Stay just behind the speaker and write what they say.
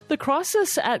The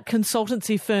crisis at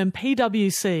consultancy firm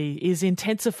PwC is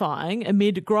intensifying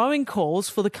amid growing calls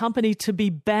for the company to be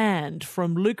banned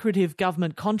from lucrative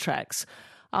government contracts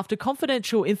after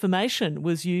confidential information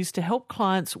was used to help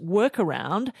clients work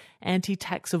around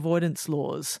anti-tax avoidance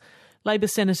laws. Labor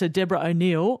Senator Deborah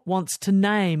O'Neill wants to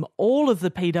name all of the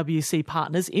PwC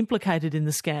partners implicated in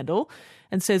the scandal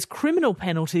and says criminal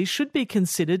penalties should be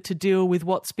considered to deal with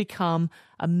what's become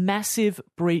a massive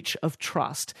breach of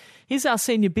trust. Here's our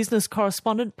senior business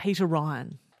correspondent, Peter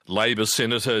Ryan. Labor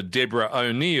Senator Deborah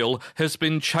O'Neill has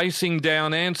been chasing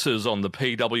down answers on the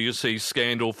PwC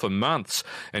scandal for months,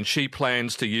 and she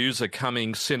plans to use a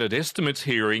coming Senate estimates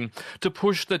hearing to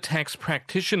push the Tax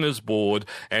Practitioners Board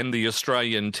and the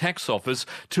Australian Tax Office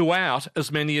to out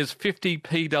as many as 50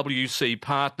 PwC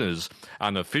partners,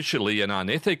 unofficially and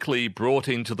unethically brought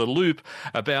into the loop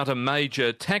about a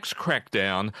major tax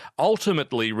crackdown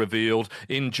ultimately revealed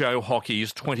in Joe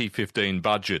Hockey's 2015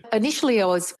 budget. Initially, I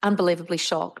was unbelievably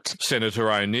shocked.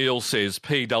 Senator O'Neill says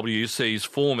PwC's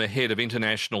former head of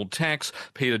international tax,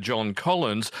 Peter John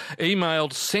Collins,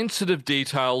 emailed sensitive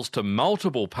details to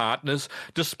multiple partners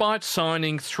despite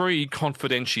signing 3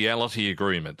 confidentiality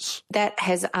agreements. That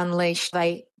has unleashed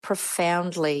a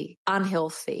profoundly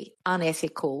unhealthy,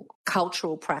 unethical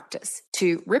cultural practice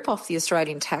to rip off the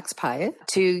Australian taxpayer,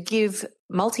 to give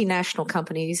multinational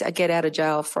companies a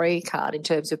get-out-of-jail-free card in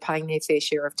terms of paying their fair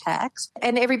share of tax,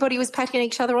 and everybody was patting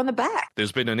each other on the back.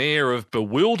 There's been an air of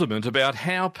bewilderment about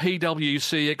how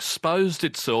PwC exposed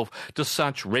itself to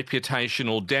such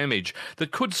reputational damage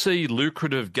that could see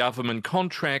lucrative government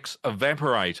contracts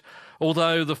evaporate,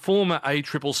 although the former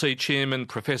ACCC chairman,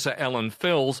 Professor Allan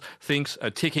Fels, thinks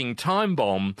a ticking time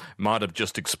bomb might have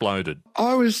just exploded.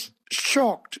 I was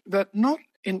shocked, but not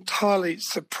entirely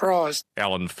surprised.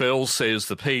 Allan Fels says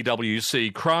the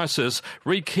PwC crisis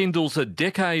rekindles a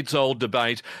decades-old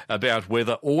debate about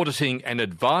whether auditing and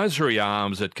advisory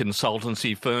arms at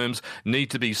consultancy firms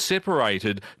need to be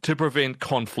separated to prevent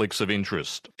conflicts of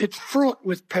interest. It's fraught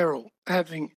with peril,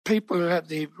 having people who have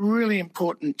the really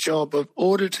important job of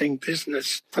auditing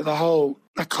business for the whole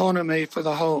economy, for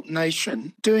the whole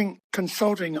nation, doing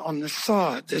consulting on the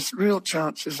side. There's real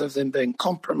chances of them being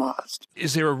compromised.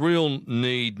 Is there a real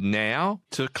need now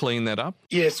to clean that up?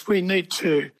 Yes, we need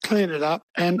to clean it up.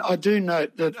 And I do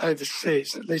note that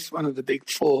overseas, at least one of the big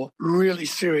 4, really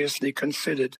seriously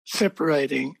considered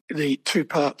separating the 2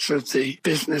 parts of the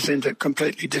business into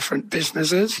completely different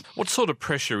businesses. What sort of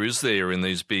pressure is there in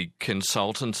these big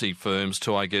consultancy firms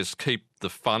to, I guess, keep the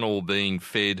funnel being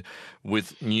fed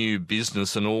with new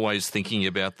business and always thinking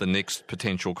about the next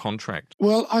potential contract?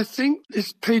 Well, I think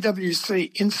this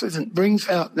PwC incident brings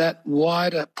out that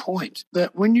wider point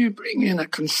that when you bring in a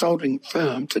consulting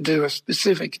firm to do a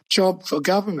specific job for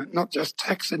government, not just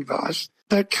tax advice,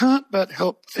 they can't but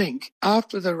help think,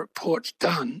 after the report's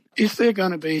done, is there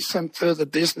going to be some further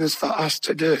business for us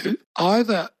to do,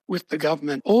 either with the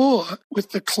government or with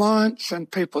the clients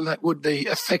and people that would be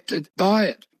affected by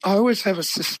it? I always have a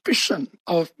suspicion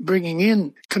of bringing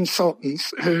in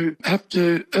consultants who have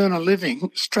to earn a living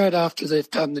straight after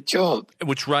they've done the job.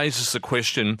 Which raises the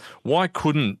question, why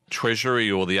couldn't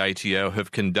Treasury or the ATO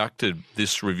have conducted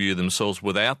this review themselves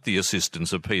without the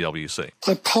assistance of PwC?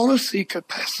 The policy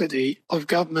capacity of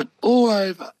government all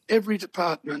over every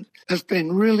department has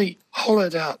been really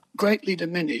hollowed out, greatly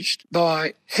diminished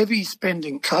by heavy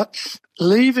spending cuts,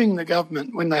 leaving the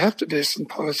government, when they have to do some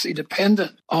policy,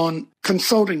 dependent on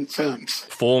consulting firms.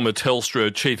 Former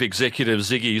Telstra Chief Executive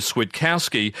Ziggy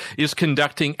Switkowski is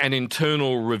conducting an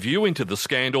internal review into the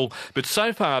scandal, but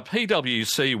so far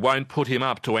PwC won't put him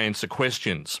up to answer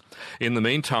questions. In the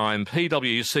meantime,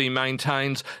 PwC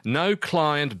maintains no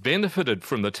client benefited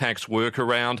from the tax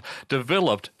workaround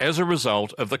developed as a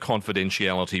result of the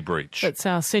confidentiality breach. That's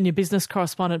our senior business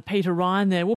correspondent, Peter Ryan there.